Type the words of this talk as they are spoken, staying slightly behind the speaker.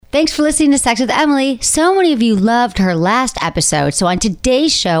Thanks for listening to Sex with Emily. So many of you loved her last episode. So on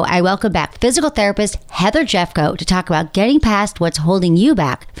today's show, I welcome back physical therapist Heather Jeffcoat to talk about getting past what's holding you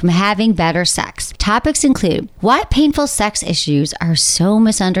back from having better sex. Topics include why painful sex issues are so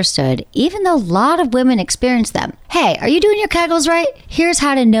misunderstood, even though a lot of women experience them. Hey, are you doing your Kegels right? Here's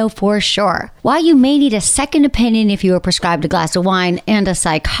how to know for sure. Why you may need a second opinion if you are prescribed a glass of wine and a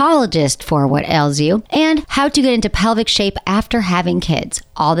psychologist for what ails you. And how to get into pelvic shape after having kids.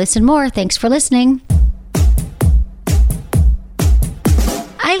 All this and more. Thanks for listening.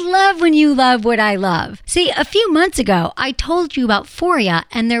 I love when you love what I love. See, a few months ago, I told you about Foria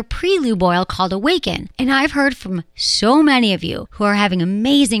and their pre-lube oil called Awaken. And I've heard from so many of you who are having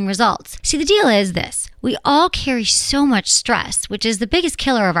amazing results. See, the deal is this. We all carry so much stress, which is the biggest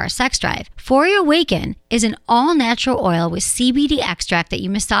killer of our sex drive. Foria Awaken is an all-natural oil with CBD extract that you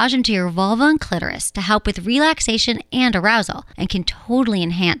massage into your vulva and clitoris to help with relaxation and arousal and can totally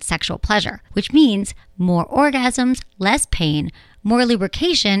enhance sexual pleasure, which means more orgasms, less pain, more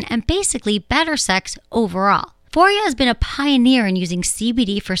lubrication, and basically better sex overall. Foria has been a pioneer in using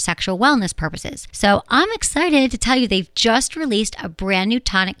CBD for sexual wellness purposes. So I'm excited to tell you they've just released a brand new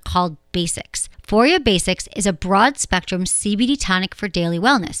tonic called Basics. Foria Basics is a broad-spectrum CBD tonic for daily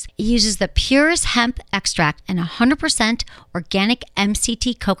wellness. It uses the purest hemp extract and 100% organic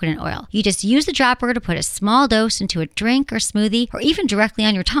MCT coconut oil. You just use the dropper to put a small dose into a drink or smoothie or even directly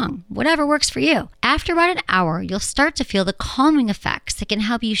on your tongue, whatever works for you. After about an hour, you'll start to feel the calming effects that can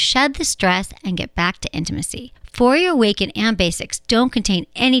help you shed the stress and get back to intimacy. Foria Awaken and Basics don't contain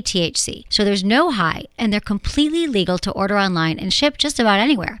any THC, so there's no high, and they're completely legal to order online and ship just about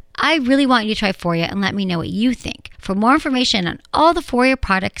anywhere. I really want you to try Foria and let me know what you think. For more information on all the Foria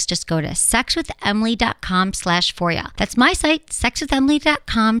products, just go to sexwithemily.com/Foria. That's my site,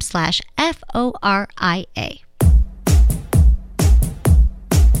 sexwithemily.com/FORIA.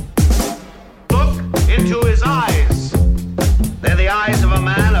 Look into his eyes. They're the eyes of a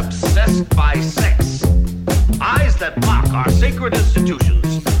man obsessed by sex. Eyes that mock our sacred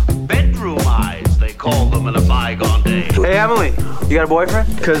institutions. Bedroom eyes, they call them in a bygone day. Hey, Emily, you got a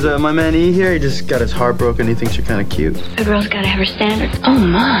boyfriend? Because my man E here, he just got his heart broken. He thinks you're kind of cute. A girl's gotta have her standards. Oh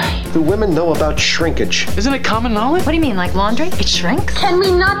my. Do women know about shrinkage? Isn't it common knowledge? What do you mean, like laundry? It shrinks? Can we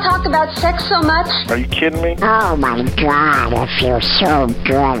not talk about sex so much? Are you kidding me? Oh my God, it feels so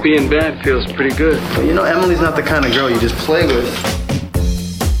good. Being bad feels pretty good. But you know, Emily's not the kind of girl you just play with.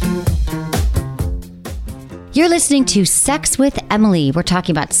 You're listening to Sex with Emily. We're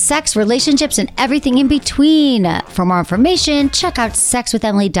talking about sex, relationships, and everything in between. For more information, check out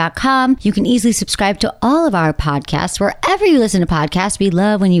sexwithemily.com. You can easily subscribe to all of our podcasts wherever you listen to podcasts. We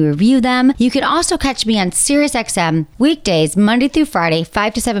love when you review them. You can also catch me on SiriusXM weekdays, Monday through Friday,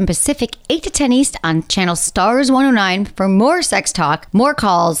 5 to 7 Pacific, 8 to 10 East on channel Stars 109 for more sex talk, more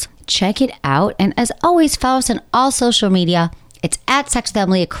calls. Check it out. And as always, follow us on all social media. It's at Sex with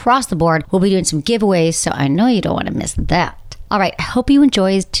Emily across the board. We'll be doing some giveaways, so I know you don't want to miss that. All right, I hope you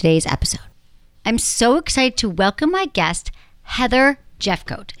enjoy today's episode. I'm so excited to welcome my guest, Heather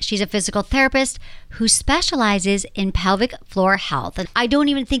Jeffcoat. She's a physical therapist who specializes in pelvic floor health. And I don't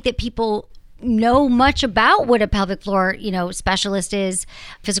even think that people know much about what a pelvic floor, specialist is,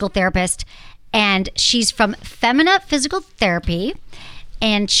 physical therapist. And she's from Femina Physical Therapy.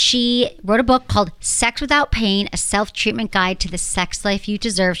 And she wrote a book called Sex Without Pain, a self-treatment guide to the sex life you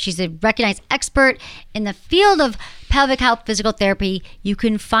deserve. She's a recognized expert in the field of pelvic health physical therapy. You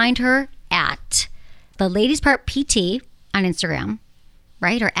can find her at The Ladies Part PT on Instagram,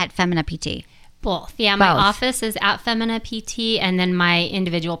 right? Or at Femina PT? Both. Yeah, my office is at Femina PT, and then my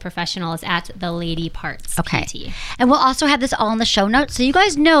individual professional is at The Lady Parts PT. And we'll also have this all in the show notes. So you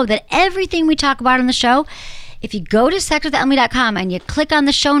guys know that everything we talk about on the show, if you go to sexwithemily.com and you click on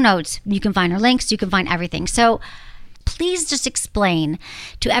the show notes, you can find our links, you can find everything. So please just explain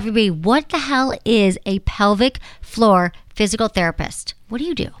to everybody, what the hell is a pelvic floor physical therapist? What do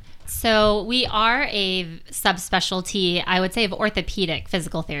you do? So we are a subspecialty, I would say, of orthopedic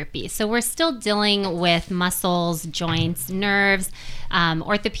physical therapy. So we're still dealing with muscles, joints, nerves,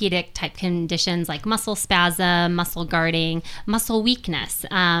 orthopedic type conditions like muscle spasm, muscle guarding, muscle weakness.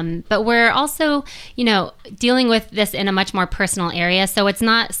 But we're also, dealing with this in a much more personal area. So it's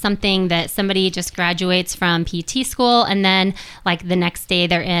not something that somebody just graduates from PT school and then like the next day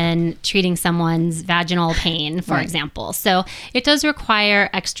they're in treating someone's vaginal pain, for example. So it does require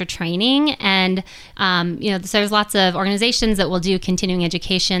extra training. And, so there's lots of organizations that will do continuing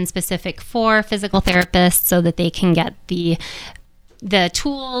education specific for physical therapists so that they can get the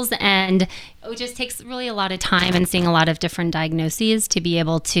tools, and it just takes really a lot of time and seeing a lot of different diagnoses to be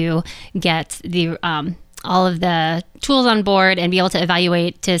able to get the all of the tools on board and be able to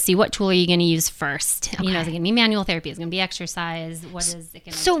evaluate to see what tool are you going to use first. Okay. Is it going to be manual therapy? Is it going to be exercise? What is it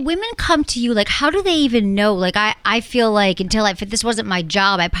going to So women come to you, like, how do they even know? Like, I feel like if this wasn't my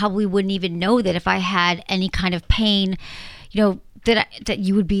job, I probably wouldn't even know that if I had any kind of pain, that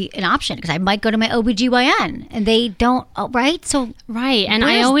you would be an option, because I might go to my OBGYN and they don't, right? So right. And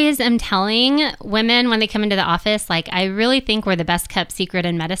I always am telling women when they come into the office, like, I really think we're the best kept secret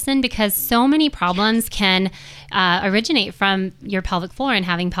in medicine, because so many problems can originate from your pelvic floor and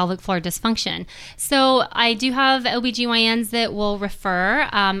having pelvic floor dysfunction. So I do have OBGYNs that will refer,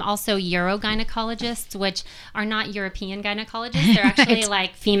 also urogynecologists, which are not European gynecologists. They're actually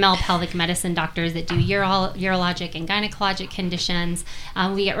like female pelvic medicine doctors that do urologic and gynecologic conditions.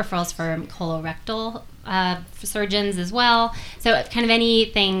 We get referrals from colorectal surgeons as well. So kind of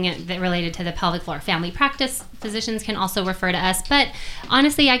anything that related to the pelvic floor. Family practice physicians can also refer to us. But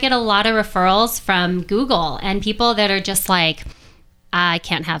honestly, I get a lot of referrals from Google and people that are just like, I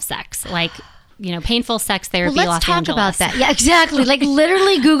can't have sex. Like, painful sex therapy, Los Angeles. Let's talk about that. Yeah, exactly. Like,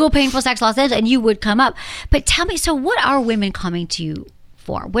 literally Google painful sex Los Angeles and you would come up. But tell me, so what are women coming to you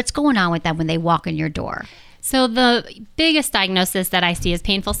for? What's going on with them when they walk in your door? So the biggest diagnosis that I see is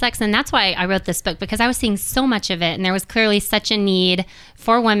painful sex, and that's why I wrote this book, because I was seeing so much of it, and there was clearly such a need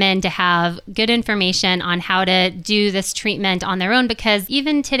for women to have good information on how to do this treatment on their own, because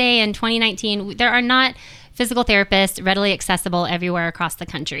even today in 2019, there are not physical therapists readily accessible everywhere across the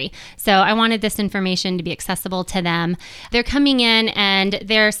country. So I wanted this information to be accessible to them. They're coming in and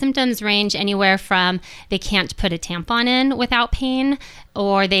their symptoms range anywhere from they can't put a tampon in without pain,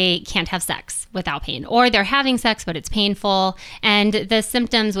 or they can't have sex without pain, or they're having sex but it's painful. And the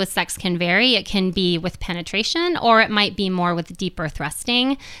symptoms with sex can vary. It can be with penetration, or it might be more with deeper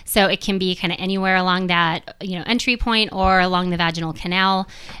thrusting. So it can be kind of anywhere along that entry point or along the vaginal canal.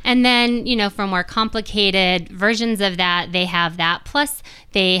 And then for more complicated versions of that, they have that, plus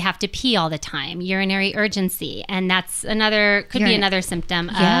they have to pee all the time, urinary urgency, and that's could be another symptom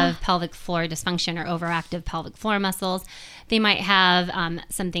of pelvic floor dysfunction or overactive pelvic floor muscles. They might have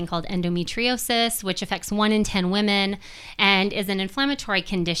something called endometriosis, which affects 1 in 10 women and is an inflammatory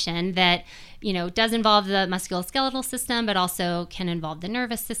condition that does involve the musculoskeletal system, but also can involve the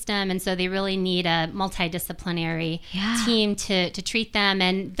nervous system. And so they really need a multidisciplinary team to treat them.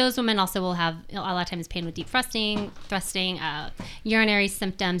 And those women also will have a lot of times pain with deep thrusting, urinary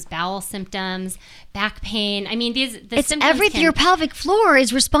symptoms, bowel symptoms, back pain. I mean, it's everything. Your pelvic floor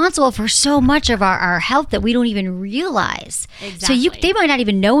is responsible for so much of our health that we don't even realize. Exactly. So they might not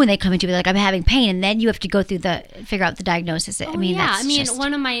even know when they come into it, like, I'm having pain, and then you have to go through figure out the diagnosis. I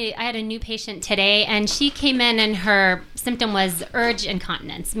had a new patient today, and she came in and her symptom was urge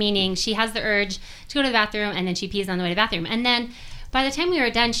incontinence, meaning she has the urge to go to the bathroom and then she pees on the way to the bathroom. And then by the time we were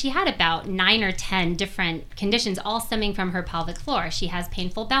done, she had about 9 or 10 different conditions, all stemming from her pelvic floor. She has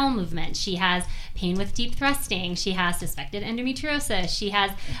painful bowel movement. She has pain with deep thrusting. She has suspected endometriosis. She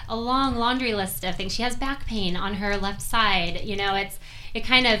has a long laundry list of things. She has back pain on her left side. It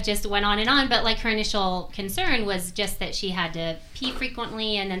kind of just went on and on, but like her initial concern was just that she had to pee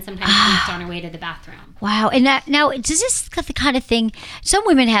frequently and then sometimes leaked on her way to the bathroom. Wow. And now, does this the kind of thing, some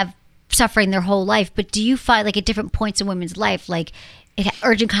women have suffering their whole life, but do you find, like, at different points in women's life, like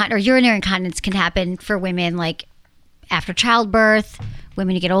urgent or urinary incontinence can happen for women, like after childbirth,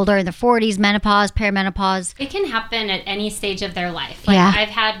 women who get older in their 40s, menopause, perimenopause? It can happen at any stage of their life. I've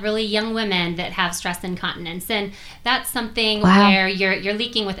had really young women that have stress incontinence, and that's something where you're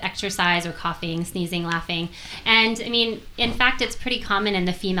leaking with exercise or coughing, sneezing, laughing. And I mean, in fact, it's pretty common in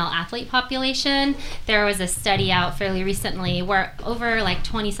the female athlete population. There was a study out fairly recently where over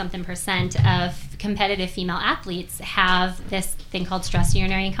 20-something% of competitive female athletes have this thing called stress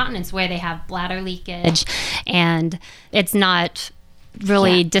urinary incontinence, where they have bladder leakage, and it's not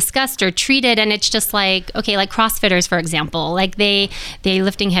really discussed or treated, and it's just like CrossFitters, for example, like they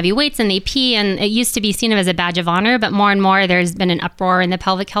lifting heavy weights and they pee, and it used to be seen as a badge of honor, but more and more there's been an uproar in the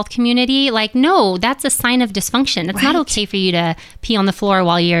pelvic health community, like, no, that's a sign of dysfunction. It's not okay for you to pee on the floor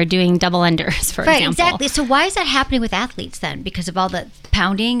while you're doing double unders, for example. Exactly. So why is that happening with athletes then? Because of all the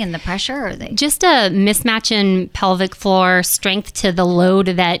pounding and the pressure? Or just a mismatch in pelvic floor strength to the load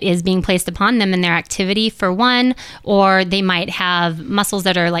that is being placed upon them in their activity, for one, or they might have muscles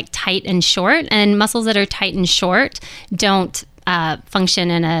that are like tight and short, and muscles that are tight and short don't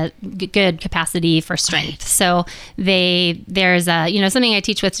function in a good capacity for strength. So there's something I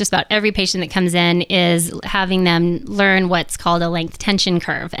teach with just about every patient that comes in is having them learn what's called a length tension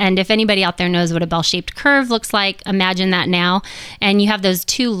curve. And if anybody out there knows what a bell-shaped curve looks like, imagine that now. And you have those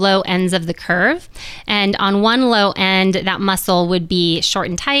two low ends of the curve. And on one low end, that muscle would be short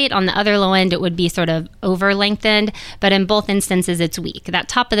and tight. On the other low end, it would be sort of over lengthened. But in both instances, it's weak. That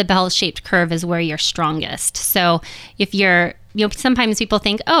top of the bell-shaped curve is where you're strongest. So if you're sometimes people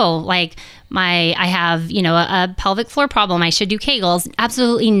think, I have, a pelvic floor problem, I should do Kegels.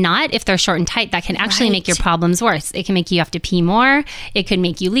 Absolutely not. If they're short and tight, that can actually make your problems worse. It can make you have to pee more. It could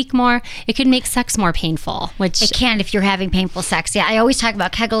make you leak more. It could make sex more painful, which it can if you're having painful sex. Yeah, I always talk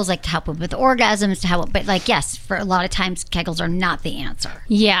about Kegels to help with orgasms, but yes, for a lot of times Kegels are not the answer.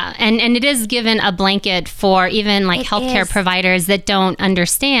 Yeah, and it is given a blanket for even healthcare providers that don't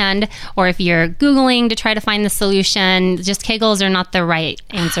understand, or if you're Googling to try to find the solution, just Kegels are not the right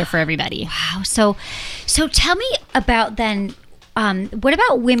answer for everybody. Wow. So tell me about then, what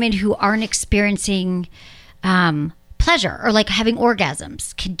about women who aren't experiencing pleasure or having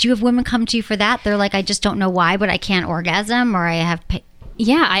orgasms? Do you have women come to you for that? They're I just don't know why, but I can't orgasm, or I have...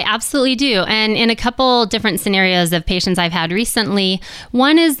 Yeah, I absolutely do. And in a couple different scenarios of patients I've had recently,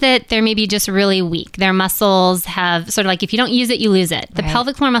 one is that they're maybe just really weak. Their muscles have sort of if you don't use it, you lose it. The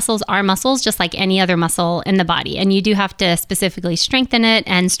pelvic floor muscles are muscles just like any other muscle in the body. And you do have to specifically strengthen it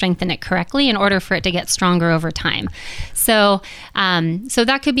and strengthen it correctly in order for it to get stronger over time. So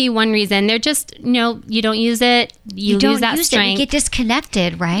that could be one reason. They're just, you don't use it, you lose that strength. You get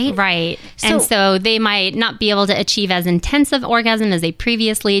disconnected, right? Right. And so they might not be able to achieve as intense of orgasm as they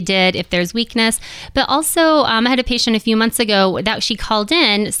previously did if there's weakness. But also, I had a patient a few months ago that she called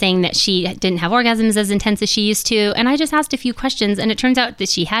in saying that she didn't have orgasms as intense as she used to. And I just asked a few questions, and it turns out that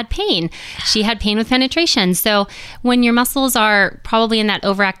she had pain. She had pain with penetration. So when your muscles are probably in that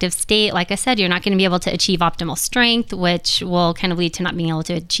overactive state, like I said, you're not going to be able to achieve optimal strength, which will kind of lead to not being able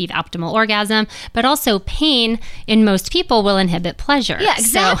to achieve optimal orgasm. But also pain in most people will inhibit pleasure. Yeah,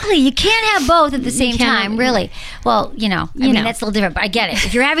 exactly. So you can't have both at the same time, really. Well, I mean, that's a little different, but I get it.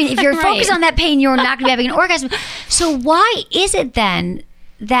 If you're right. focused on that pain, you're not going to be having an orgasm. So why is it then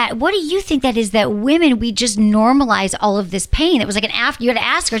that, what do you think that is, that women, we just normalize all of this pain? It was an after, you had to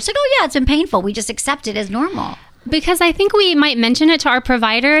ask her, it's oh yeah, it's been painful. We just accept it as normal. Because I think we might mention it to our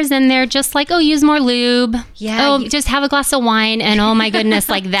providers and they're just use more lube. Yeah. Just have a glass of wine. And oh my goodness,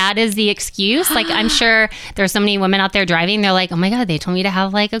 that is the excuse. I'm sure there's so many women out there driving. They're oh my God, they told me to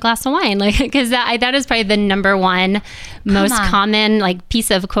have a glass of wine. Because that is probably the number one most common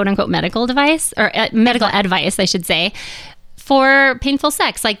piece of quote unquote medical device or medical advice, I should say, for painful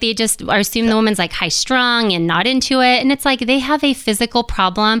sex. They just assume the woman's high strung and not into it. And it's they have a physical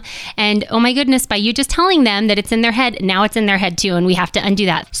problem. And oh my goodness, by you just telling them that it's in their head, now it's in their head too. And we have to undo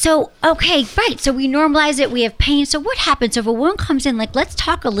that. So, okay, right. So we normalize it. We have pain. So what happens if a woman comes in? Let's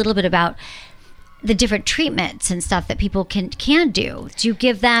talk a little bit about the different treatments and stuff that people can do. Do you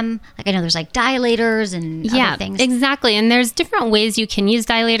give them, I know there's dilators and other things? Yeah, exactly. And there's different ways you can use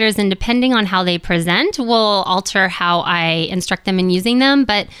dilators, and depending on how they present will alter how I instruct them in using them.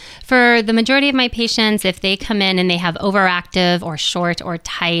 But for the majority of my patients, if they come in and they have overactive or short or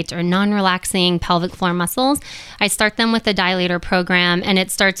tight or non-relaxing pelvic floor muscles, I start them with a dilator program, and it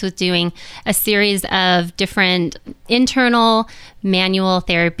starts with doing a series of different internal manual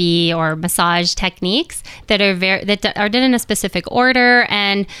therapy or massage techniques that are done in a specific order,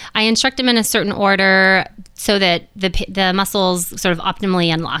 and I instruct them in a certain order so that the muscles sort of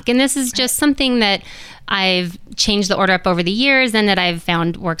optimally unlock. And this is just something that I've changed the order up over the years and that I've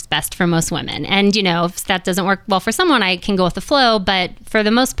found works best for most women. And if that doesn't work well for someone, I can go with the flow, but for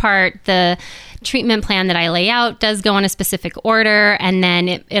the most part, the treatment plan that I lay out does go in a specific order, and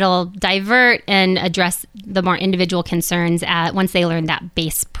then it'll divert and address the more individual concerns once they learn that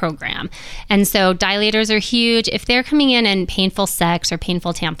base program. And so dilators are huge. If they're coming in and painful sex or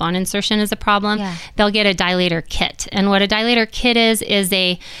painful tampon insertion is a problem, they'll get a dilator kit. And what a dilator kit is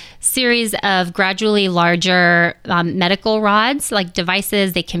a series of gradually larger medical rods,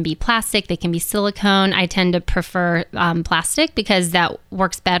 devices. They can be plastic, they can be silicone. I tend to prefer plastic because that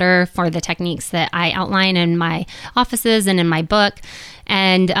works better for the techniques that I outline in my offices and in my book.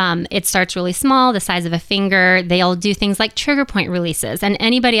 And it starts really small, the size of a finger. They'll do things like trigger point releases. And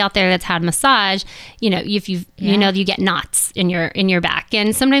anybody out there that's had massage, if you get knots in your back,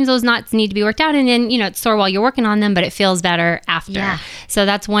 and sometimes those knots need to be worked out, and then it's sore while you're working on them, but it feels better after. Yeah. So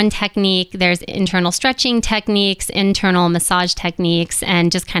that's one technique. There's internal stretching techniques, internal massage techniques,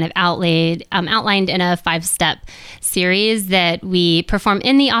 and just kind of outlined in a 5-step series that we perform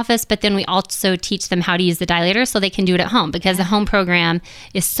in the office, but then we also teach them how to use the dilator so they can do it at home, because the home program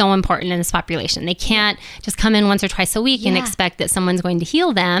is so important in this population. They can't just come in once or twice a week and expect that someone's going to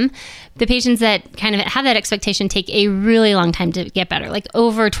heal them. The patients that kind of have that expectation take a really long time to get better, like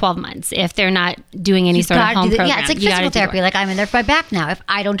over 12 months if they're not doing any sort of home program. Yeah, it's like physical therapy. Like, I'm in there for my back now. If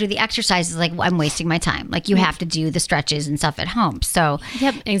I don't do the exercises, like, I'm wasting my time. Like, you have to do the stretches and stuff at home. So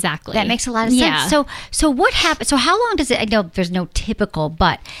yep, exactly. That makes a lot of sense. So what happens? So how long does it? I know there's no typical,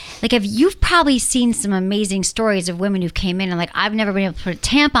 but like, if you've probably seen some amazing stories of women who've came in and like, I've never been able to put a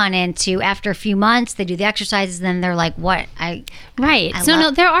tampon into. After a few months, they do the exercises, and then they're like, what?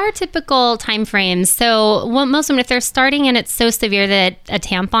 No, there are typical time frames. So most women, if they're starting and it's so severe that a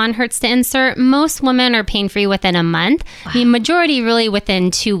tampon hurts to insert, most women are pain-free within a month. Wow. The majority really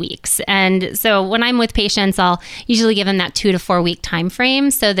within 2 weeks. And so when I'm with patients, I'll usually give them that 2 to 4 week time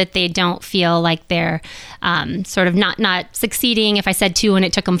frame so that they don't feel like they're sort of not succeeding if I said 2 and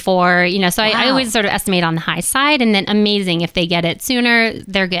it took them 4. So I always sort of estimate on the high side, and then amazing if they get it sooner,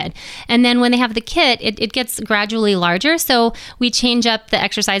 they're good. And then when they have the kit, it gets gradually larger. So we change up the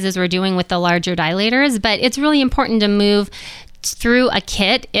exercises we're doing with the larger dilators, but it's really important to move through a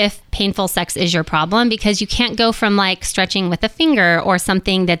kit if painful sex is your problem, because you can't go from like stretching with a finger or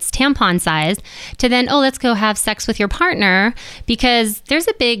something that's tampon sized to then, let's go have sex with your partner, because there's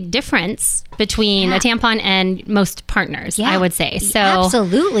a big difference between a tampon and most partners, I would say. So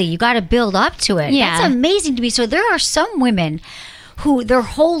absolutely, you got to build up to it. That's amazing to me. So there are some women who their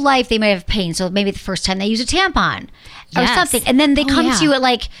whole life they might have pain. So maybe the first time they use a tampon or something, and then they come to you at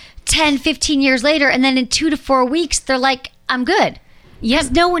like 10, 15 years later, and then in 2 to 4 weeks, they're like, I'm good.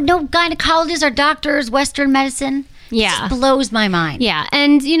 Yes. No gynecologists or doctors, Western medicine. Yeah. It just blows my mind. Yeah.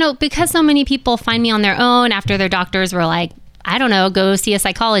 And, because so many people find me on their own after their doctors were like, I don't know, go see a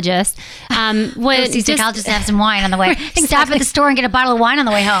psychologist. Go see a psychologist and have some wine on the way. Exactly. Stop at the store and get a bottle of wine on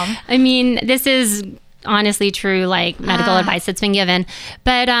the way home. I mean, this is honestly true, like medical advice that's been given.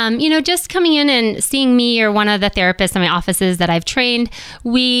 But, just coming in and seeing me or one of the therapists in my offices that I've trained,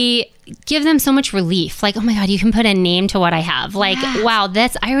 we give them so much relief. Like, oh my God, you can put a name to what I have. Like, wow,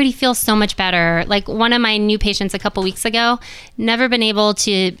 I already feel so much better. Like, one of my new patients a couple weeks ago, never been able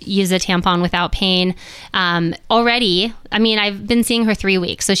to use a tampon without pain. Already, I've been seeing her 3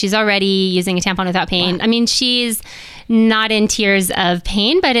 weeks, so she's already using a tampon without pain. Wow. She's not in tears of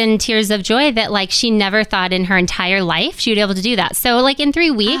pain, but in tears of joy that like she never thought in her entire life she would be able to do that. So like in 3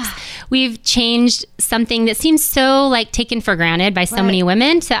 weeks, we've changed something that seems so like taken for granted by so many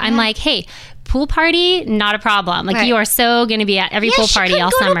women. So I'm like, hey, pool party, not a problem. Like you are so going to be at every pool party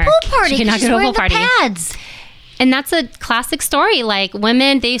all summer. She cannot go to a pool party. Pads. And that's a classic story. Like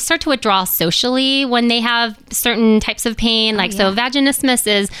women, they start to withdraw socially when they have certain types of pain. So vaginismus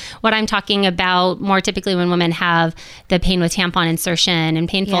is what I'm talking about more typically when women have the pain with tampon insertion and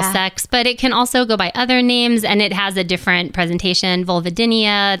painful sex. But it can also go by other names, and it has a different presentation.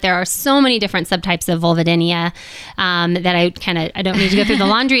 Vulvodynia. There are so many different subtypes of vulvodynia that I don't need to go through the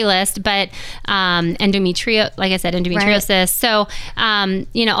laundry list. But endometriosis. Right. So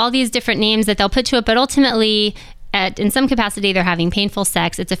all these different names that they'll put to it, but ultimately, in some capacity, they're having painful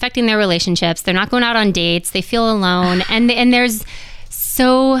sex. It's affecting their relationships. They're not going out on dates. They feel alone. And there's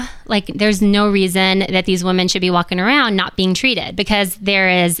no reason that these women should be walking around not being treated, because there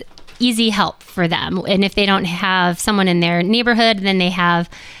is easy help for them. And if they don't have someone in their neighborhood, then they have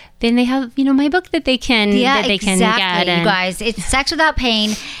my book that they can get. You guys, it's Sex Without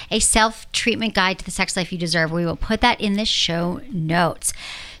Pain, a self-treatment guide to the sex life you deserve. We will put that in the show notes.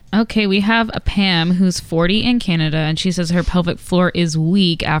 Okay, we have a Pam who's 40 in Canada, and she says her pelvic floor is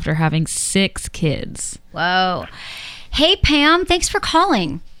weak after having 6 kids. Whoa. Hey, Pam, thanks for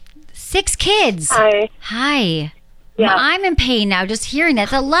calling. 6 kids. Hi. Yeah. I'm in pain now just hearing that.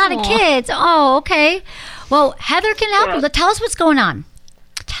 It's a lot of kids. Oh, okay. Well, Heather can help you. Tell us what's going on.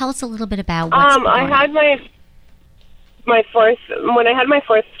 Tell us a little bit about what's going on. I had when I had my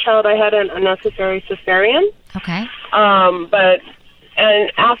fourth child, I had an unnecessary cesarean. Okay.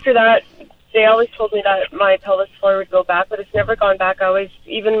 And after that, they always told me that my pelvis floor would go back, but it's never gone back.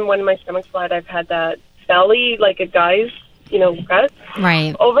 Even when my stomach's flat, I've had that belly, like a guy's, gut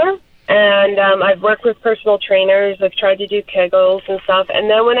over. And I've worked with personal trainers. I've tried to do Kegels and stuff. And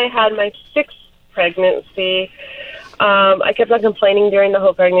then when I had my 6th pregnancy, I kept on complaining during the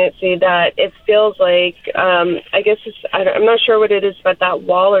whole pregnancy that it feels like, I guess I'm not sure what it is, but that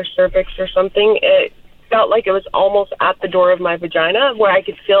wall or cervix or something, it felt like it was almost at the door of my vagina where I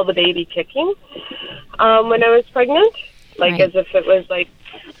could feel the baby kicking when I was pregnant. like as if it was like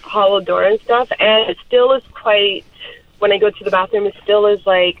hollow door and stuff. And it still is quite, when I go to the bathroom, it still is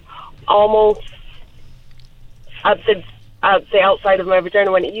like almost at the outside of my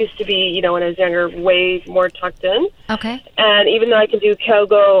vagina, when it used to be, when I was younger, way more tucked in. Okay. And even though I can do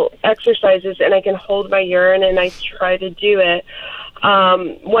Kegel exercises and I can hold my urine and I try to do it,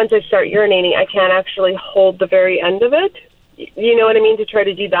 once I start urinating, I can't actually hold the very end of it. You know what I mean? To try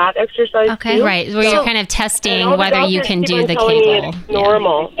to do that exercise. Okay. too. Right. Where you're kind of testing whether you can do the telling me Kegel. it's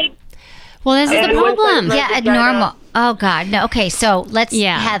normal. Well, this is the problem. Yeah, abnormal. Oh, God. No. Okay, so let's,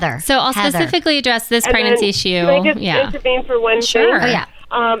 Heather. So I'll specifically address this And pregnancy then, issue. Can I just intervene for one Sure. thing? Oh, yeah.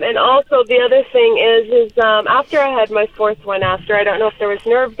 And also the other thing is after I had my fourth one, I don't know if there was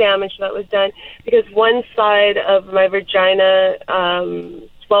nerve damage that was done, because one side of my vagina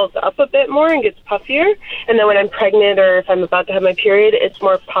swells up a bit more and gets puffier, and then when I'm pregnant or if I'm about to have my period, it's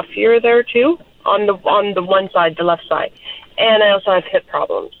more puffier there too on the one side, the left side. And I also have hip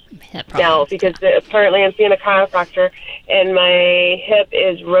problems now, because apparently I'm seeing a chiropractor and my hip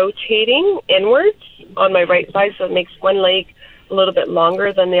is rotating inwards on my right side, so it makes one leg a little bit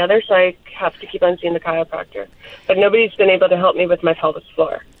longer than the other, so I have to keep on seeing the chiropractor. But nobody's been able to help me with my pelvis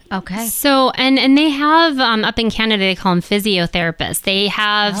floor. Okay. So, and they have, up in Canada, they call them physiotherapists. They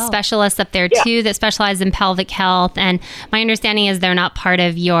have specialists up there too that specialize in pelvic health. And my understanding is they're not part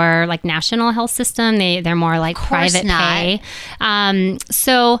of your like national health system. They're more like private pay.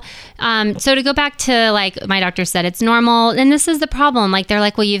 So to go back to like my doctor said, it's normal. And this is the problem. Like they're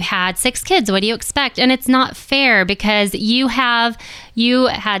like, well, you've had 6 kids. What do you expect? And it's not fair, because you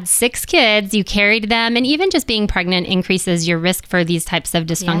had 6 kids, you carried them, and even just being pregnant increases your risk for these types of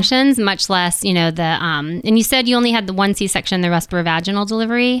dysfunctions, much less, and you said you only had the 1 C-section, the rest were vaginal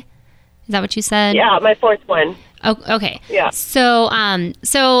delivery. Is that what you said? Yeah, my fourth one. Oh, okay. Yeah. So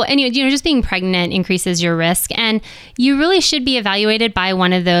anyway, just being pregnant increases your risk, and you really should be evaluated by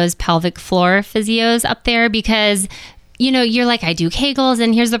one of those pelvic floor physios up there, because, you're like, I do Kegels,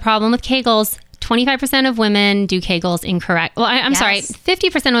 and here's the problem with Kegels. 25% of women do Kegels incorrect. Well, I'm sorry,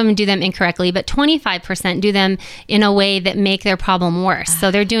 50% of women do them incorrectly, but 25% do them in a way that make their problem worse. So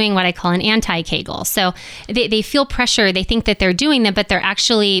they're doing what I call an anti-Kegel. So they feel pressure. They think that they're doing them, but they're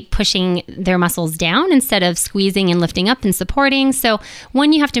actually pushing their muscles down instead of squeezing and lifting up and supporting. So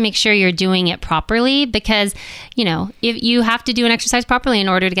one, you have to make sure you're doing it properly, because, if you have to do an exercise properly in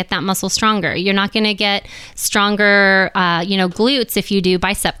order to get that muscle stronger. You're not going to get stronger, glutes if you do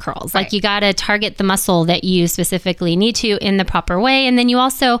bicep curls. Like you got to target the muscle that you specifically need to in the proper way. And then you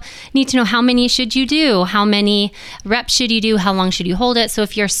also need to know how many should you do, how many reps should you do, how long should you hold it. So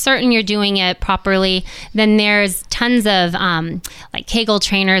if you're certain you're doing it properly, then there's tons of like Kegel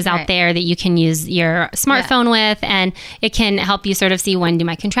trainers out there that you can use your smartphone with, and it can help you sort of see, when do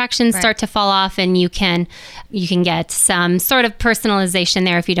my contractions start to fall off, and you can get some sort of personalization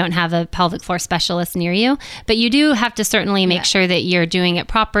there if you don't have a pelvic floor specialist near you. But you do have to certainly make sure that you're doing it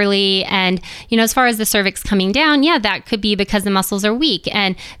properly. And as far as the cervix coming down, that could be because the muscles are weak.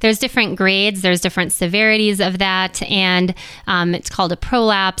 And there's different grades, there's different severities of that. And it's called a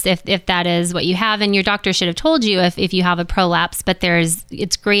prolapse if that is what you have. And your doctor should have told you if you have a prolapse, but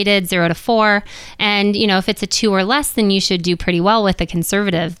it's graded 0 to 4. And, if it's a 2 or less, then you should do pretty well with the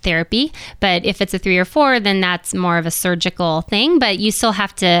conservative therapy. But if it's a 3 or 4, then that's more of a surgical thing. But you still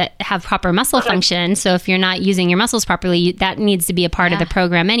have to have proper muscle function. So if you're not using your muscles properly, that needs to be a part of the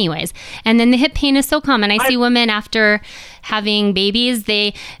program anyways. And then the hip pain is so common. I see women after having babies,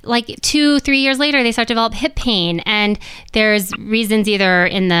 they like 2-3 years later, they start to develop hip pain. And there's reasons either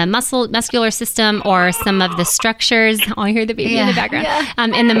in the muscular system or some of the structures. Oh, I hear the baby in the background.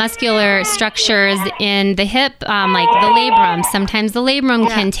 In the muscular structures in the hip, like the labrum. Sometimes the labrum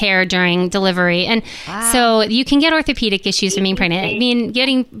can tear during delivery. And so you can get orthopedic issues from being pregnant. I mean,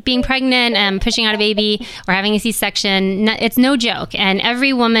 being pregnant and pushing out a baby or having a C-section, it's no joke. And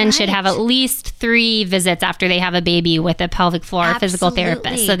every woman should have at least 3 visits after they have a baby with a pelvic floor physical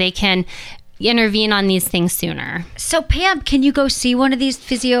therapist, so they can intervene on these things sooner. So Pam, can you go see one of these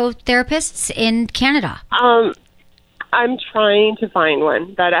physiotherapists in Canada? I'm trying to find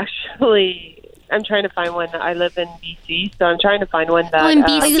one that actually... I'm trying to find one. I live in BC, so I'm trying to find one that... in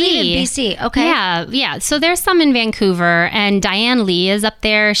BC. You live in BC, okay. Yeah. So there's some in Vancouver, and Diane Lee is up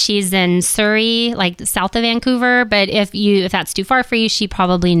there. She's in Surrey, like south of Vancouver, but if that's too far for you, she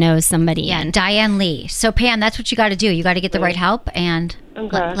probably knows somebody. Yeah, Diane Lee. So Pam, that's what you got to do. You got to get the right help, and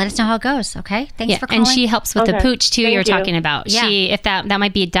let us know how it goes, okay? Thanks for calling. And she helps with the pooch, too, you're talking about. Yeah. If that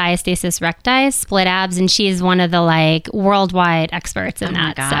might be diastasis recti, split abs, and she's one of the, like, worldwide experts in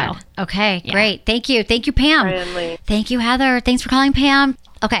that. My God. So. Okay, great. Thank you, Pam. Diane Lee. Thank you, Heather. Thanks for calling, Pam.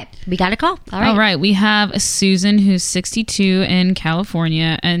 Okay, we got a call. All right. We have Susan, who's 62 in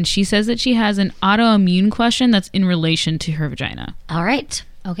California, and she says that she has an autoimmune question that's in relation to her vagina. All right.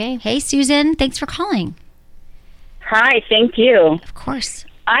 Okay. Hey, Susan. Thanks for calling. Hi, thank you. Of course.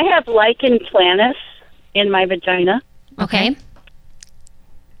 I have lichen planus in my vagina. Okay.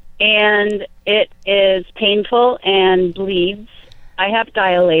 And it is painful and bleeds. I have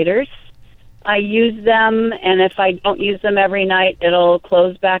dilators. I use them, and if I don't use them every night, it'll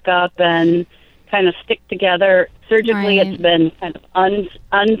close back up and kind of stick together. Surgically, It's been kind of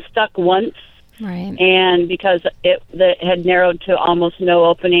unstuck once. Right. And because it had narrowed to almost no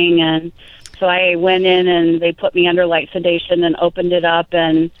opening, and so I went in and they put me under light sedation and opened it up,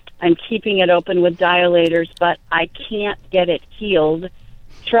 and I'm keeping it open with dilators, but I can't get it healed.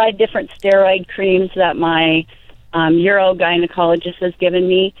 Tried different steroid creams that my urogynecologist has given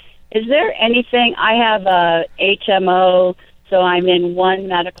me. Is there anything? I have a HMO, so I'm in one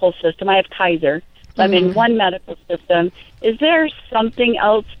medical system. I have Kaiser, so I'm in one medical system. Is there something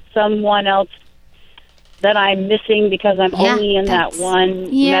else, someone else that I'm missing because I'm only in that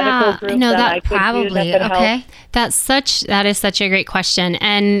one medical group no, that I could probably use that could help? That is such a great question,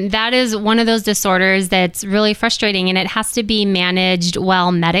 and that is one of those disorders that's really frustrating, and it has to be managed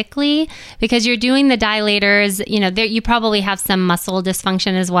well medically because you're doing the dilators. You know, you probably have some muscle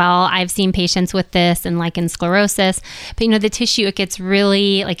dysfunction as well. I've seen patients with this and lichen sclerosis, but the tissue, it gets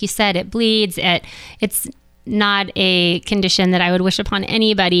really, like you said, it bleeds. It's not a condition that I would wish upon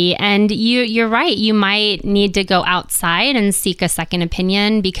anybody. And you're right. You might need to go outside and seek a second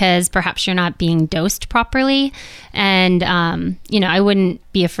opinion because perhaps you're not being dosed properly. And, I wouldn't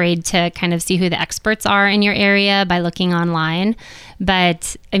be afraid to kind of see who the experts are in your area by looking online.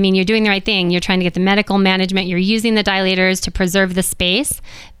 But I mean, you're doing the right thing. You're trying to get the medical management. You're using the dilators to preserve the space,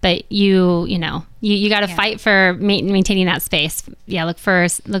 but you got to fight for maintaining that space. Yeah. Look for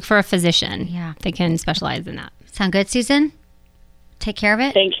a physician that can specialize in that. Sound good, Susan? Take care of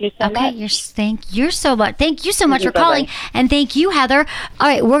it. Thank you so much. Thank you so much for calling. And thank you, Heather. All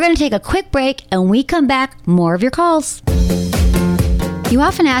right, we're going to take a quick break, and we come back, more of your calls. You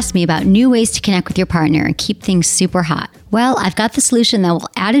often ask me about new ways to connect with your partner and keep things super hot. Well, I've got the solution that will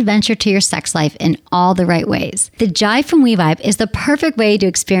add adventure to your sex life in all the right ways. The Jive from WeVibe is the perfect way to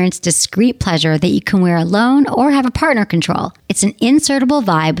experience discreet pleasure that you can wear alone or have a partner control. It's an insertable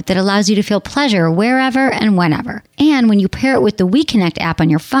vibe that allows you to feel pleasure wherever and whenever. And when you pair it with the WeConnect app on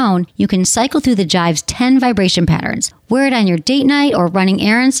your phone, you can cycle through the Jive's 10 vibration patterns. Wear it on your date night or running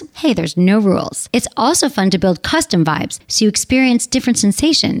errands. Hey, there's no rules. It's also fun to build custom vibes so you experience different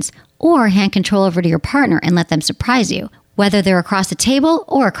sensations, or hand control over to your partner and let them surprise you, whether they're across the table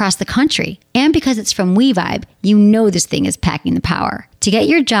or across the country. And because it's from WeVibe, you know this thing is packing the power. To get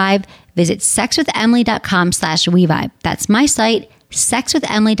your Jive, visit sexwithemily.com/WeVibe. That's my site,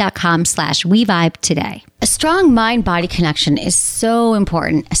 sexwithemily.com/WeVibe today. A strong mind-body connection is so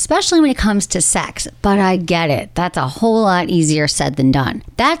important, especially when it comes to sex. But I get it. That's a whole lot easier said than done.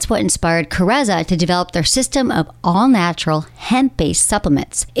 That's what inspired Carezza to develop their system of all-natural, hemp-based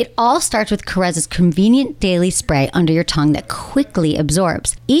supplements. It all starts with Carezza's convenient daily spray under your tongue that quickly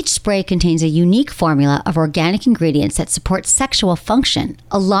absorbs. Each spray contains a unique formula of organic ingredients that support sexual function,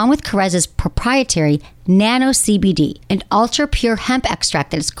 along with Carezza's proprietary Nano CBD, an ultra-pure hemp extract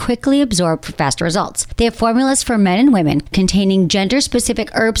that is quickly absorbed for faster results. They have formulas for men and women containing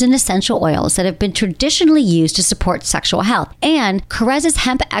gender-specific herbs and essential oils that have been traditionally used to support sexual health. And Carezza's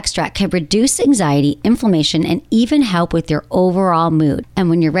hemp extract can reduce anxiety, inflammation, and even help with your overall mood.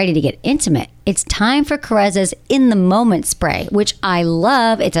 And when you're ready to get intimate, it's time for Carezza's In the Moment spray, which I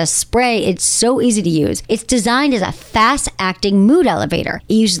love. It's a spray. It's so easy to use. It's designed as a fast-acting mood elevator.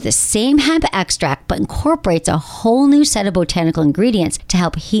 It uses the same hemp extract, but incorporates a whole new set of botanical ingredients to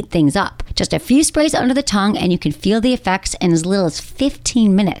help heat things up. Just a few sprays under the tongue, and you can feel the effects in as little as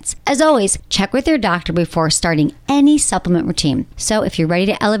 15 minutes. As always, check with your doctor before starting any supplement routine. So if you're ready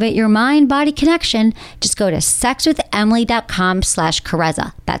to elevate your mind-body connection, just go to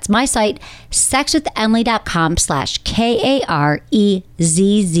sexwithemily.com/Carezza. That's my site,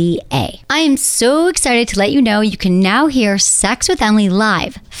 sexwithemily.com/KAREZZA. I am so excited to let you know you can now hear Sex with Emily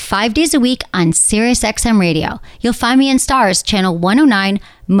live 5 days a week on SiriusXM Radio. You'll find me in Stars, channel 109,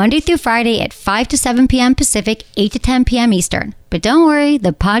 Monday through Friday at 5 to 7 p.m. Pacific, 8 to 10 p.m. Eastern. But don't worry,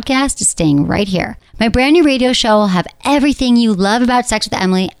 the podcast is staying right here. My brand new radio show will have everything you love about Sex with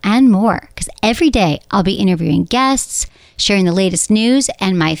Emily and more, because every day I'll be interviewing guests, sharing the latest news,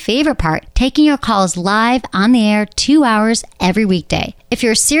 and my favorite part, taking your calls live on the air 2 hours every weekday. If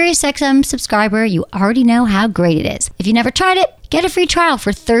you're a SiriusXM subscriber, you already know how great it is. If you never tried it, get a free trial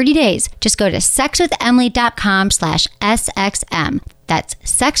for 30 days. Just go to sexwithemily.com/SXM. That's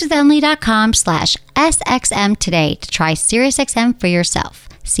sexwithemily.com/SXM today to try SiriusXM for yourself.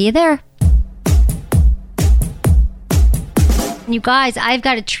 See you there. You guys, I've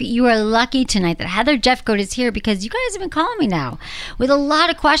got a treat. You are lucky tonight that Heather Jeffcoat is here because you guys have been calling me now with a lot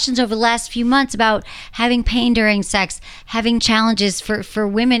of questions over the last few months about having pain during sex, having challenges for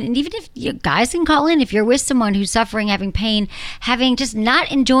women. And even if you guys can call in, if you're with someone who's suffering, having pain, having just not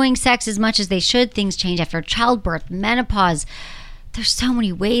enjoying sex as much as they should, things change after childbirth, menopause. There's so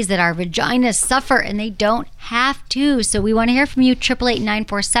many ways that our vaginas suffer and they don't have to. So we want to hear from you.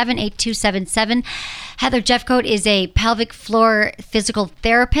 888-947-8277. Heather Jeffcoat is a pelvic floor physical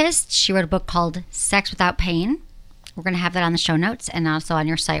therapist. She wrote a book called Sex Without Pain. We're going to have that on the show notes and also on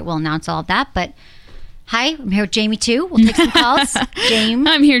your site. We'll announce all of that. But hi, I'm here with Jamie too. We'll take some calls. James.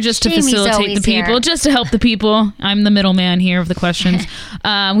 I'm here just to facilitate the people, just to help the people. I'm the middleman here of the questions.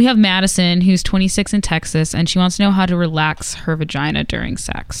 We have Madison, who's 26 in Texas, and she wants to know how to relax her vagina during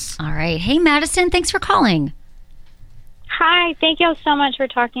sex. All right. Hey, Madison, thanks for calling. Hi, thank you all so much for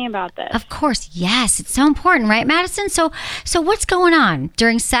talking about this. Of course, yes. It's so important, right, Madison? So what's going on?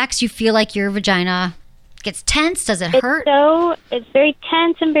 During sex, you feel like your vagina gets tense? Does it hurt? It's very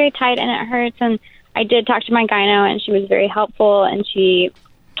tense and very tight, and it hurts, and I did talk to my gyno, and she was very helpful, and she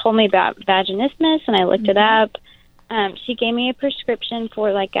told me about vaginismus, and I looked it up. She gave me a prescription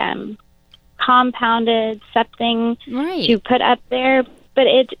for like compounded something to put up there, but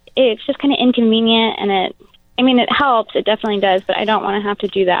it's just kind of inconvenient, and it helps. It definitely does, but I don't want to have to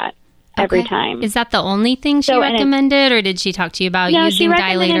do that every time. Is that the only thing she recommended, or did she talk to you about using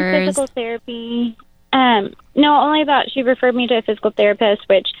dilators? Physical therapy. She referred me to a physical therapist,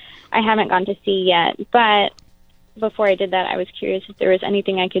 which I haven't gone to see yet, but before I did that, I was curious if there was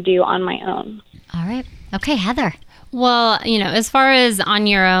anything I could do on my own. All right. Okay, Heather. Well, as far as on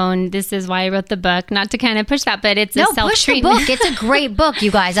your own, this is why I wrote the book, not to kind of push that, but it's a self-treatment. Push the book. It's a great book,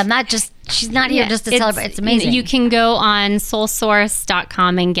 you guys. She's not here just to celebrate. It's amazing. You can go on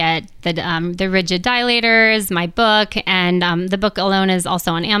soulsource.com and get the rigid dilators, my book, and the book alone is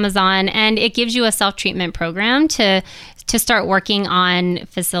also on Amazon, and it gives you a self-treatment program to start working on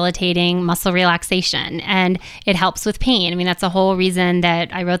facilitating muscle relaxation, and it helps with pain. That's the whole reason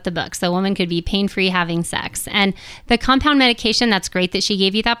that I wrote the book, so a woman could be pain-free having sex. And the compound medication, that's great that she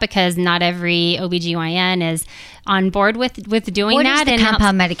gave you that, because not every OBGYN is on board with doing that. What is the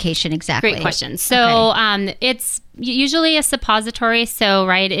compound medication exactly? Great question. So it's usually a suppository. So,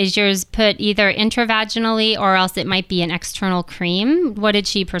 is yours put either intravaginally or else it might be an external cream? What did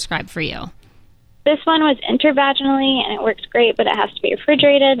she prescribe for you? This one was intravaginally, and it works great, but it has to be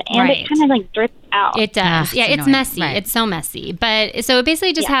refrigerated, and it kind of drips out. It does. It's messy. Right. It's so messy. But so it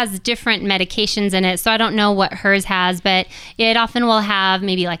basically just has different medications in it. So I don't know what hers has, but it often will have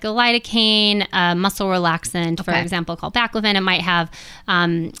maybe like a lidocaine, a muscle relaxant, for example, called baclofen. It might have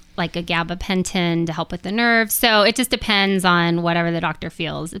like a gabapentin to help with the nerves. So it just depends on whatever the doctor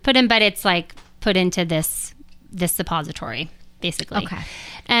feels put in, but it's like put into this suppository, basically. Okay.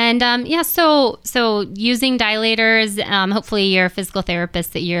 And so using dilators, hopefully your physical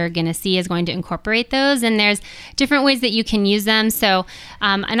therapist that you're going to see is going to incorporate those. And there's different ways that you can use them. So,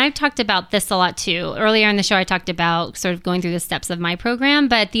 and I've talked about this a lot too. Earlier in the show, I talked about sort of going through the steps of my program.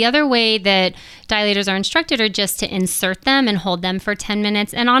 But the other way that dilators are instructed are just to insert them and hold them for 10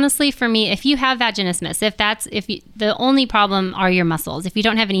 minutes. And honestly, for me, if you have vaginismus, the only problem are your muscles. If you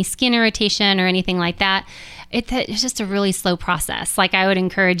don't have any skin irritation or anything like that, it's just a really slow process. Like, I would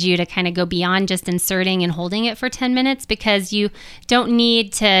encourage you to kind of go beyond just inserting and holding it for 10 minutes, because you don't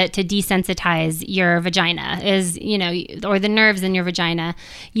need to desensitize your vagina, or the nerves in your vagina.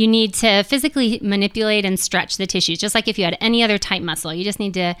 You need to physically manipulate and stretch the tissues, just like if you had any other tight muscle. You just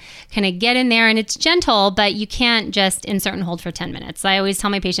need to kind of get in there, and it's gentle, but you can't just insert and hold for 10 minutes. I always tell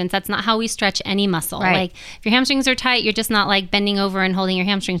my patients that's not how we stretch any muscle. Right. Like, if your hamstrings are tight, you're just not like bending over and holding your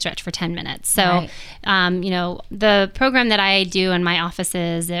hamstring stretch for 10 minutes. So, the program that I do in my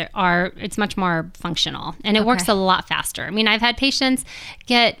offices it's much more functional, and it works a lot faster. I've had patients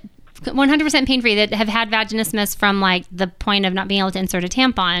get 100% pain-free that have had vaginismus from like the point of not being able to insert a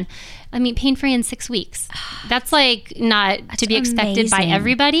tampon. Pain-free in 6 weeks. That's like not to be expected by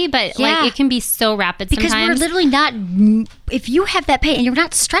everybody, but like it can be so rapid because sometimes. We're literally not, if you have that pain and you're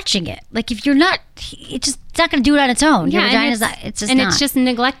not stretching it, like if you're not, it's not going to do it on its own. Your vagina's not, it's just not. It's just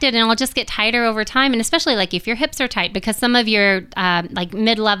neglected, and it'll just get tighter over time. And especially like if your hips are tight, because some of your like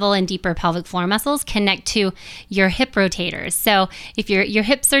mid-level and deeper pelvic floor muscles connect to your hip rotators. So if your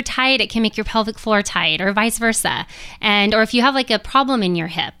hips are tight, it can make your pelvic floor tight, or vice versa. Or if you have like a problem in your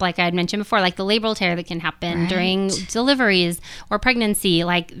hip, like I'd mentioned before, like the labral tear that can happen during deliveries or pregnancy,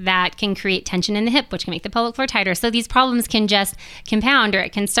 like that can create tension in the hip, which can make the pelvic floor tighter. So these problems can just compound, or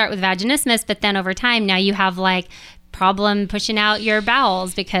it can start with vaginismus, but then over time, now you have like problem pushing out your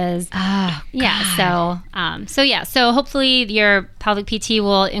bowels because so hopefully your pelvic PT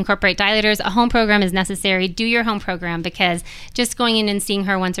will incorporate dilators. A home program is necessary. Do your home program, because just going in and seeing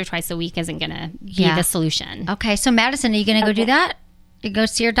her once or twice a week isn't going to be the solution. Okay, so Madison, are you going to go do that? You go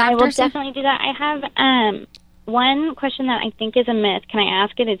see your doctor? I will definitely do that. I have one question that I think is a myth. Can I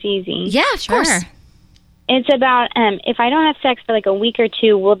ask it? It's easy. Yeah, of course. It's about if I don't have sex for like a week or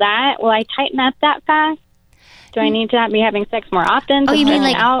two, will I tighten up that fast? Do I need to be having sex more often? Oh, you mean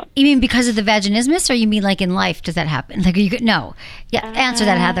you mean because of the vaginismus, or you mean like in life? Does that happen? Like no, answer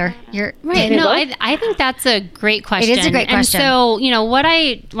that, Heather. You're right. No, I think that's a great question. It is a great question. And so when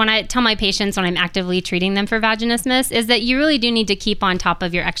I tell my patients when I'm actively treating them for vaginismus is that you really do need to keep on top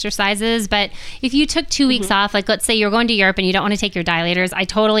of your exercises. But if you took 2 weeks off, like let's say you're going to Europe and you don't want to take your dilators, I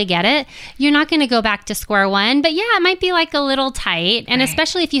totally get it. You're not going to go back to square one, but it might be like a little tight, and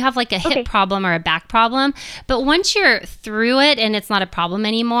especially if you have like a hip problem or a back problem. But once you're through it and it's not a problem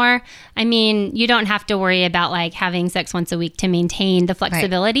anymore, I mean, you don't have to worry about like having sex once a week to maintain the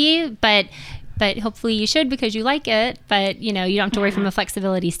flexibility, but hopefully you should because you like it, but you don't have to worry from a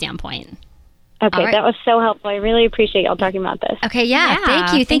flexibility standpoint. Okay, that was so helpful. I really appreciate y'all talking about this. Okay,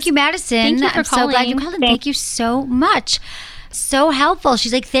 thank you. Thank you, Madison. Thank you for I'm calling. so glad you called in. Thank you so much. So helpful.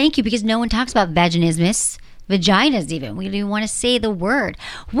 She's like, thank you, because no one talks about vaginismus. Vaginas even. We don't even want to say the word.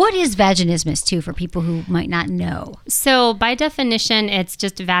 What is vaginismus too, for people who might not know? So by definition, it's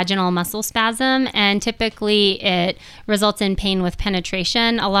just vaginal muscle spasm, and typically it results in pain with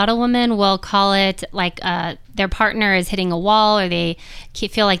penetration. A lot of women will call it like their partner is hitting a wall, or they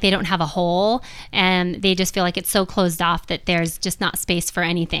feel like they don't have a hole, and they just feel like it's so closed off that there's just not space for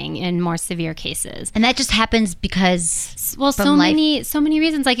anything in more severe cases. And that just happens because so many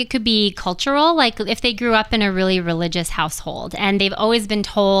reasons. Like it could be cultural, like if they grew up in a really religious household and they've always been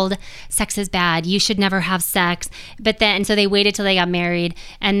told sex is bad, you should never have sex, so they waited till they got married,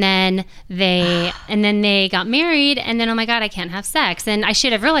 and then they got married, and then, oh my God, I can't have sex, and I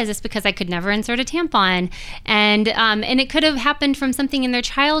should have realized this because I could never insert a tampon. And it could have happened from something in their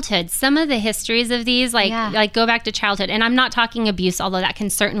childhood. Some of the histories of these, like go back to childhood. And I'm not talking abuse, although that can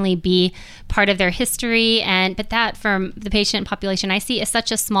certainly be part of their history. But that, from the patient population I see, is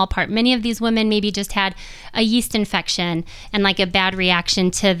such a small part. Many of these women maybe just had a yeast infection and like a bad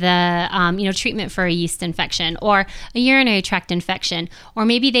reaction to the treatment for a yeast infection, or a urinary tract infection, or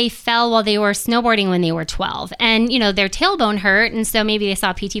maybe they fell while they were snowboarding when they were 12, and their tailbone hurt, and so maybe they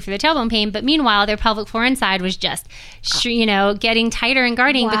saw PT for their tailbone pain, but meanwhile their pelvic floor inside was just getting tighter and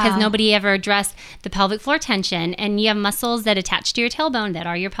guarding because nobody ever addressed the pelvic floor tension. And you have muscles that attach to your tailbone that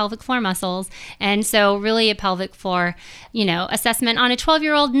are your pelvic floor muscles, and so really a pelvic floor assessment on a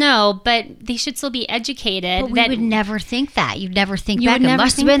 12-year-old, no, but they should still be educated. But we would never think that. You'd never think back. It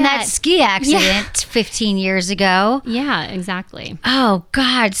must have been that ski accident 15 years ago. Yeah, exactly. Oh,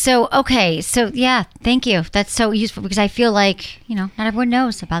 God. So, okay. So, thank you. That's so useful, because I feel like, not everyone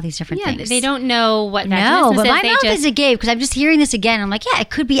knows about these different things. They don't know what vaginismus No, but is. my mouth is agape, because I'm just hearing this again. I'm like, it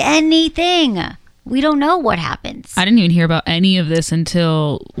could be anything. We don't know what happens. I didn't even hear about any of this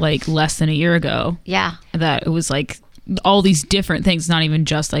until like less than a year ago. Yeah. That it was like all these different things, not even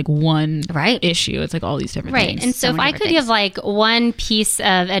just like one issue. It's like all these different things. Right. And so if I could give like one piece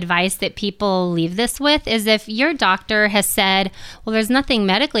of advice that people leave this with is, if your doctor has said, well, there's nothing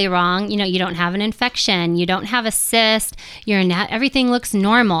medically wrong, you don't have an infection, you don't have a cyst, everything looks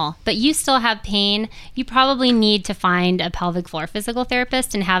normal, but you still have pain, you probably need to find a pelvic floor physical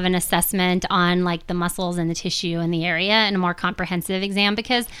therapist and have an assessment on like the muscles and the tissue in the area, and a more comprehensive exam,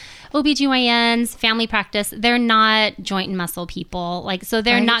 because OBGYNs, family practice, they're not joint and muscle people. So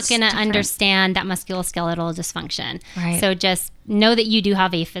they're not going to understand that musculoskeletal dysfunction. Right. So just know that you do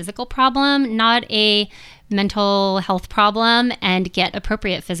have a physical problem, not a mental health problem, and get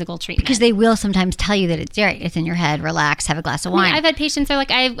appropriate physical treatment. Because they will sometimes tell you that it's in your head, relax, have a glass of wine. I've had patients that are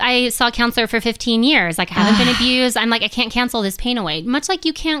like, I saw a counselor for 15 years. Like, I haven't been abused. I'm like, I can't cancel this pain away. Much like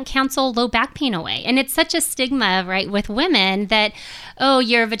you can't cancel low back pain away. And it's such a stigma, right, with women that, oh,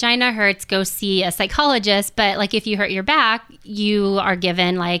 your vagina hurts, go see a psychologist. But like, if you hurt your back, you are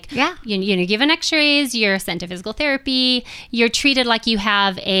given given x-rays, you're sent to physical therapy, you're treated like you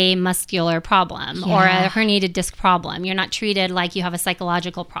have a muscular problem or a herniated disc problem. You're not treated like you have a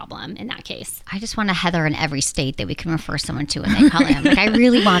psychological problem in that case. I just want a Heather in every state that we can refer someone to when they call in. Like, I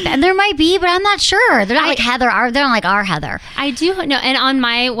really want that. And there might be, but I'm not sure. They're not like Heather. They're not like our Heather. I do know. And on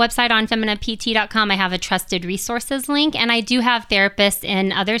my website on femininept.com, I have a trusted resources link. And I do have therapists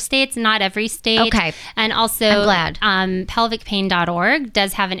in other states, not every state. Okay. And also, I'm glad. pelvicpain.org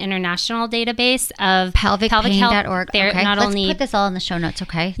does have an international database of pelvicpain.org. Okay. Let's put this all in the show notes,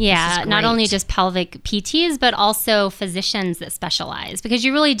 okay? Yeah, not only just pelvic PTs, but also physicians that specialize, because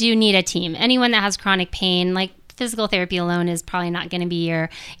you really do need a team. Anyone that has chronic pain, like physical therapy alone is probably not going to be your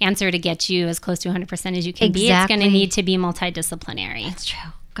answer to get you as close to 100% as you can be. It's going to need to be multidisciplinary. That's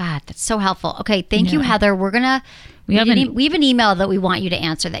true. God, that's so helpful. Okay, thank you, Heather. We're going to... We have an email that we want you to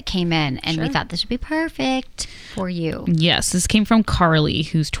answer that came in, and we thought this would be perfect for you. Yes, this came from Carly,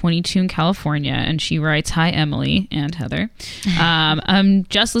 who's 22 in California, and she writes, "Hi, Emily and Heather. I'm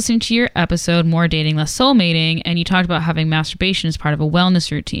just listening to your episode, More Dating, Less Soulmating, and you talked about having masturbation as part of a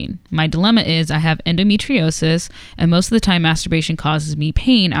wellness routine. My dilemma is I have endometriosis, and most of the time masturbation causes me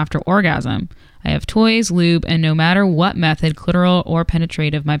pain after orgasm. I have toys, lube, and no matter what method, clitoral or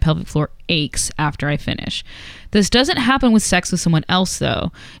penetrative, my pelvic floor aches after I finish. This doesn't happen with sex with someone else,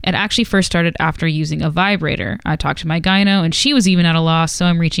 though. It actually first started after using a vibrator. I talked to my gyno, and she was even at a loss, so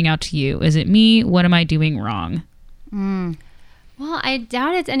I'm reaching out to you. Is it me? What am I doing wrong?" Well, I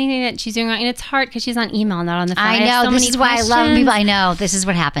doubt it's anything that she's doing wrong. And it's hard because she's on email, not on the phone. I know. This is why I love people. I know. This is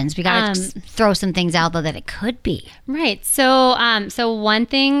what happens. We got to throw some things out there that it could be. Right. So one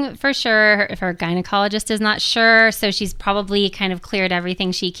thing for sure, if her gynecologist is not sure, so she's probably kind of cleared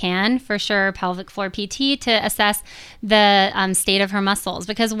everything she can, for sure, pelvic floor PT, to assess the state of her muscles.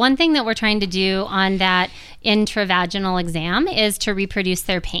 Because one thing that we're trying to do on that intravaginal exam is to reproduce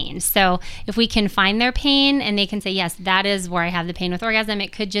their pain. So if we can find their pain and they can say, yes, that is where I have the pain with orgasm,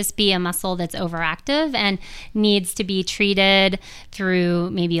 it could just be a muscle that's overactive and needs to be treated through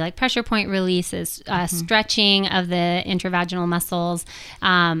maybe like pressure point releases, stretching of the intravaginal muscles.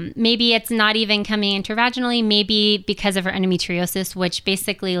 Maybe it's not even coming intravaginally, maybe because of her endometriosis, which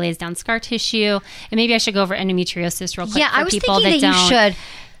basically lays down scar tissue. And maybe I should go over endometriosis real quick. Yeah, I was thinking that you should.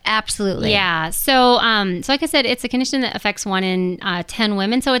 Absolutely. Yeah. So like I said, it's a condition that affects 1 in 10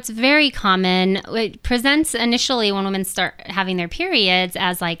 women. So it's very common. It presents initially when women start having their periods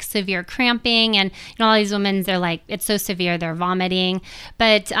as like severe cramping, and all these women, they're like, it's so severe, they're vomiting.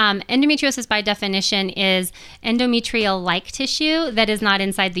 But endometriosis by definition is endometrial-like tissue that is not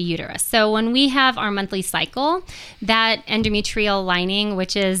inside the uterus. So when we have our monthly cycle, that endometrial lining,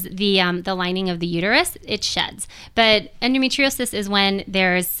 which is the lining of the uterus, it sheds. But endometriosis is when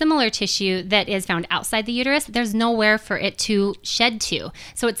there's similar tissue that is found outside the uterus. There's nowhere for it to shed to.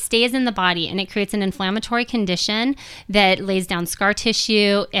 So it stays in the body, and it creates an inflammatory condition that lays down scar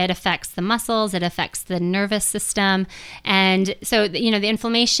tissue. It affects the muscles. It affects the nervous system. And so, the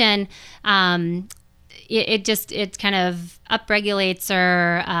inflammation, it kind of upregulates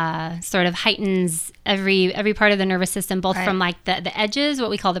or sort of heightens every part of the nervous system, both from like the edges, what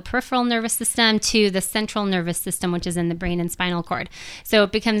we call the peripheral nervous system, to the central nervous system, which is in the brain and spinal cord. So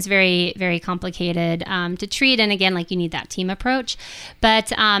it becomes very, very complicated to treat. And again, like, you need that team approach.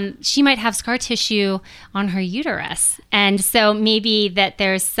 But she might have scar tissue on her uterus. And so maybe that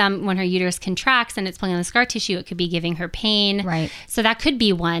there's some, when her uterus contracts and it's pulling on the scar tissue, it could be giving her pain. Right. So that could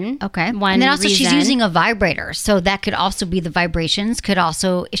be one. Okay. One and then also reason. She's using a vibrator. So that could also be the vibrations. Could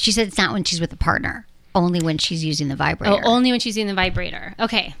also, she said it's not when she's with a partner. Only when she's using the vibrator. Oh, only when she's using the vibrator.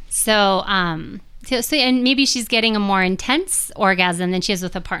 Okay. So, so and maybe she's getting a more intense orgasm than she is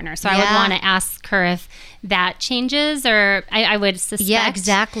with a partner. So I would want to ask her if that changes, or I would suspect. Yeah,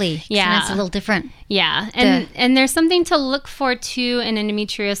 exactly. Yeah. It's a little different. Yeah. And there's something to look for too in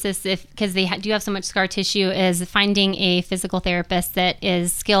endometriosis, because they do have so much scar tissue, is finding a physical therapist that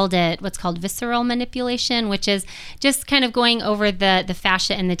is skilled at what's called visceral manipulation, which is just kind of going over the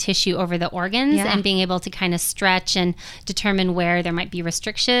fascia and the tissue over the organs and being able to kind of stretch and determine where there might be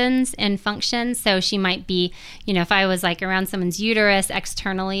restrictions in function. So she might be, if I was like around someone's uterus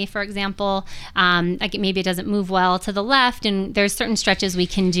externally, for example, like maybe it doesn't move well to the left, and there's certain stretches we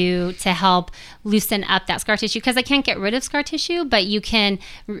can do to help loosen up that scar tissue, because I can't get rid of scar tissue, but you can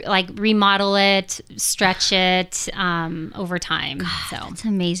like remodel it, stretch it over time. God, so it's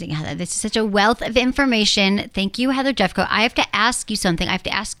amazing, Heather. This is such a wealth of information. Thank you, Heather Jeffcoat. I have to ask you something. I have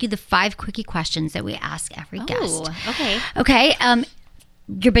to ask you the 5 quickie questions that we ask every guest. Okay. Okay.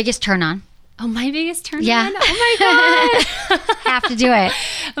 Your biggest turn on. Oh, my biggest turn on? Yeah. Oh my God. Have to do it.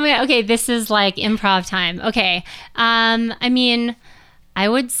 Oh my God. Okay, this is like improv time. Okay. I mean, I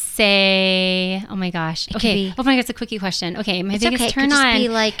would say, oh my gosh. Okay. Oh my gosh, it's a quickie question. Okay, my biggest turn on. Be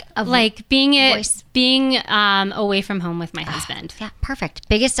like a being voice. being away from home with my husband. Yeah, perfect.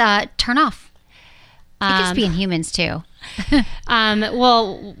 Biggest turn off. It could just be in humans too.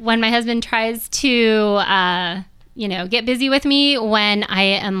 Well, when my husband tries to get busy with me when I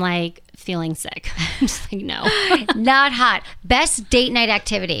am like feeling sick. I'm just like, no. Not hot. Best date night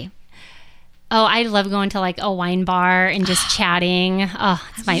activity. Oh, I love going to like a wine bar and just chatting. Oh,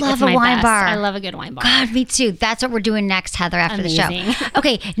 it's my love it's my a wine best. bar. I love a good wine bar. God, me too. That's what we're doing next, Heather, after Amazing. the show.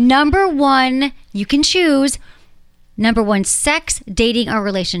 Okay, number 1, you can choose. Number 1, sex, dating, or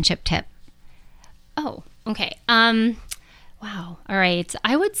relationship tip. Oh, okay. Wow. All right.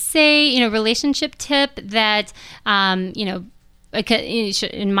 I would say, relationship tip that,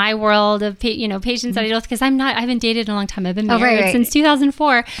 in my world of patients that I deal with, because I haven't dated in a long time. I've been married since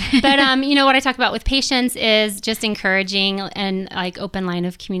 2004. But what I talk about with patients is just encouraging and like open line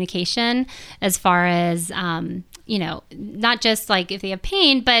of communication as far as not just like if they have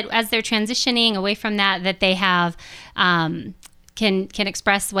pain, but as they're transitioning away from that they have can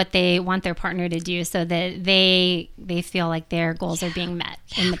express what they want their partner to do so that they feel like their goals are being met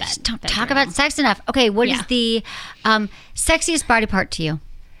in the bed. Don't talk about sex enough. Okay, what is the sexiest body part to you?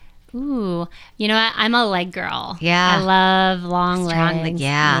 Ooh, you know what? I'm a leg girl. Yeah. I love long strong legs.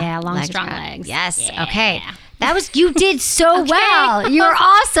 Yeah, long, strong legs. Yes. Yeah. Okay. You did so well. You're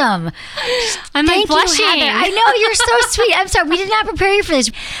awesome. I'm like blushing. You, Heather. I know, you're so sweet. I'm sorry, we did not prepare you for this.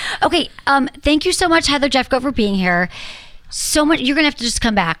 Okay, thank you so much, Heather Jeffcoat, for being here. So much. You're gonna have to just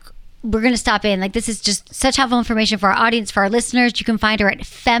come back. We're gonna stop in. Like, this is just such helpful information for our audience, for our listeners. You can find her at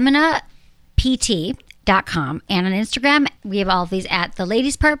feminapt.com, and on Instagram we have all of these at the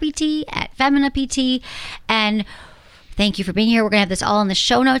ladies part PT, at feminapt. And thank you for being here. We're gonna have this all in the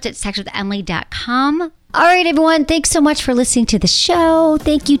show notes at sexwithemily.com. All right, everyone. Thanks so much for listening to the show.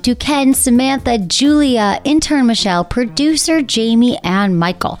 Thank you to Ken, Samantha, Julia, intern Michelle, producer Jamie, and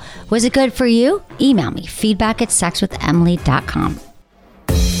Michael. Was it good for you? Email me, feedback@sexwithemily.com.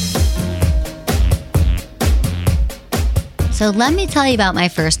 So let me tell you about my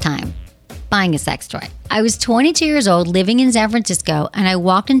first time buying a sex toy. I was 22 years old, living in San Francisco, and I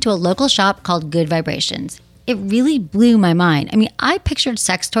walked into a local shop called Good Vibrations. It really blew my mind. I mean, I pictured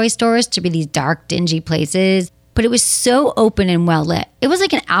sex toy stores to be these dark, dingy places, but it was so open and well lit. It was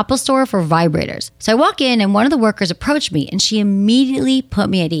like an Apple store for vibrators. So I walk in and one of the workers approached me and she immediately put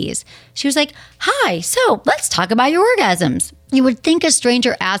me at ease. She was like, "Hi, so let's talk about your orgasms." You would think a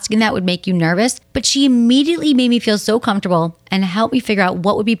stranger asking that would make you nervous, but she immediately made me feel so comfortable and helped me figure out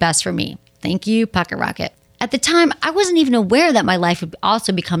what would be best for me. Thank you, Pocket Rocket. At the time, I wasn't even aware that my life would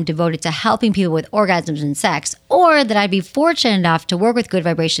also become devoted to helping people with orgasms and sex, or that I'd be fortunate enough to work with Good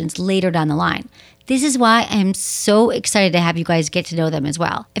Vibrations later down the line. This is why I'm so excited to have you guys get to know them as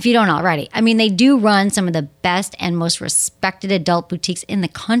well, if you don't already. I mean, they do run some of the best and most respected adult boutiques in the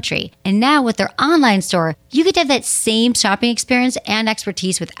country. And now with their online store, you get to have that same shopping experience and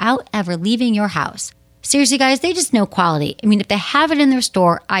expertise without ever leaving your house. Seriously, guys, they just know quality. I mean, if they have it in their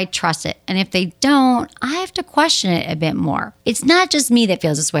store, I trust it. And if they don't, I have to question it a bit more. It's not just me that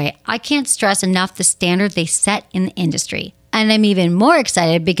feels this way. I can't stress enough the standard they set in the industry. And I'm even more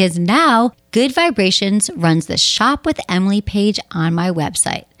excited because now Good Vibrations runs the Shop with Emily page on my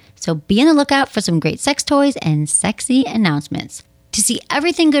website. So be on the lookout for some great sex toys and sexy announcements. To see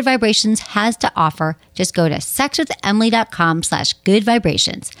everything Good Vibrations has to offer, just go to sexwithemily.com/good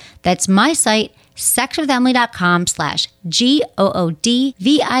vibrations. That's my site,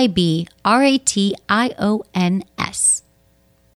 sexwithemily.com/GOODVIBRATIONS.